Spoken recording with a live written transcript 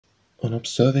On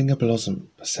Observing a Blossom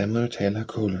by Samuel Taylor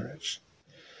Coleridge.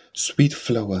 Sweet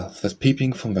flower, that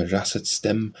peeping from thy russet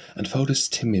stem,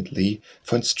 unfoldest timidly,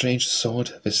 for in strange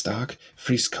thought, this dark,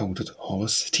 freeze-coated,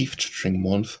 hoarse, teeth-chattering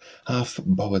month,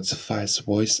 half-bowed Zephyr's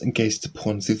voice, and gazed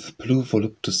upon thee with blue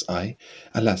voluptuous eye.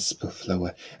 Alas, poor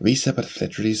flower, these are but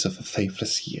flatteries of a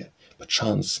faithless year.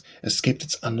 Perchance, escaped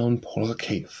its unknown polar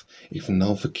cave, even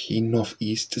now the keen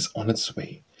northeast is on its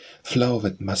way. Flower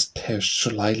that must perish,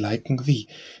 shall I liken thee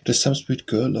to some sweet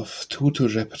girl of too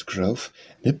rapid growth,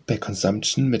 nipped by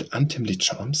consumption mid untimely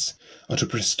charms, or to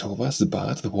Bristowa the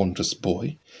bard, the wondrous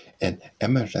boy, an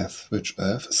Amaranth which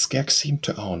earth scarce seemed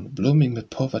to own, blooming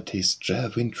mid poverty's drear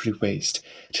wintry waste,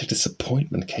 till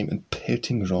disappointment came and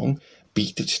pelting wrong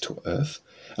beat it to earth?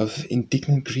 Or with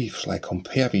indignant grief shall I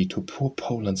compare thee to poor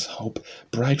Poland's hope,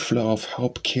 bright flower of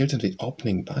hope killed in the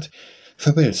opening bud?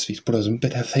 Farewell, sweet blossom,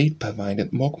 bid her fate purvide,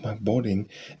 and mock my boding,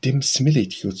 dim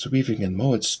similitudes weaving in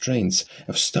moral strains,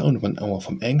 have stoned 1 hour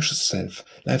from anxious self,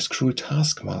 life's cruel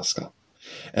taskmaster.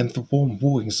 And the warm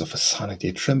wooings of a sonnet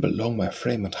tremble along my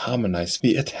frame and harmonize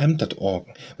the attempt at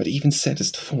organ, but even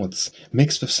saddest thoughts,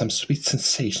 mixed with some sweet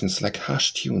sensations like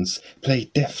harsh tunes, play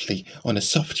deftly on a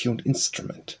soft-tuned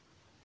instrument.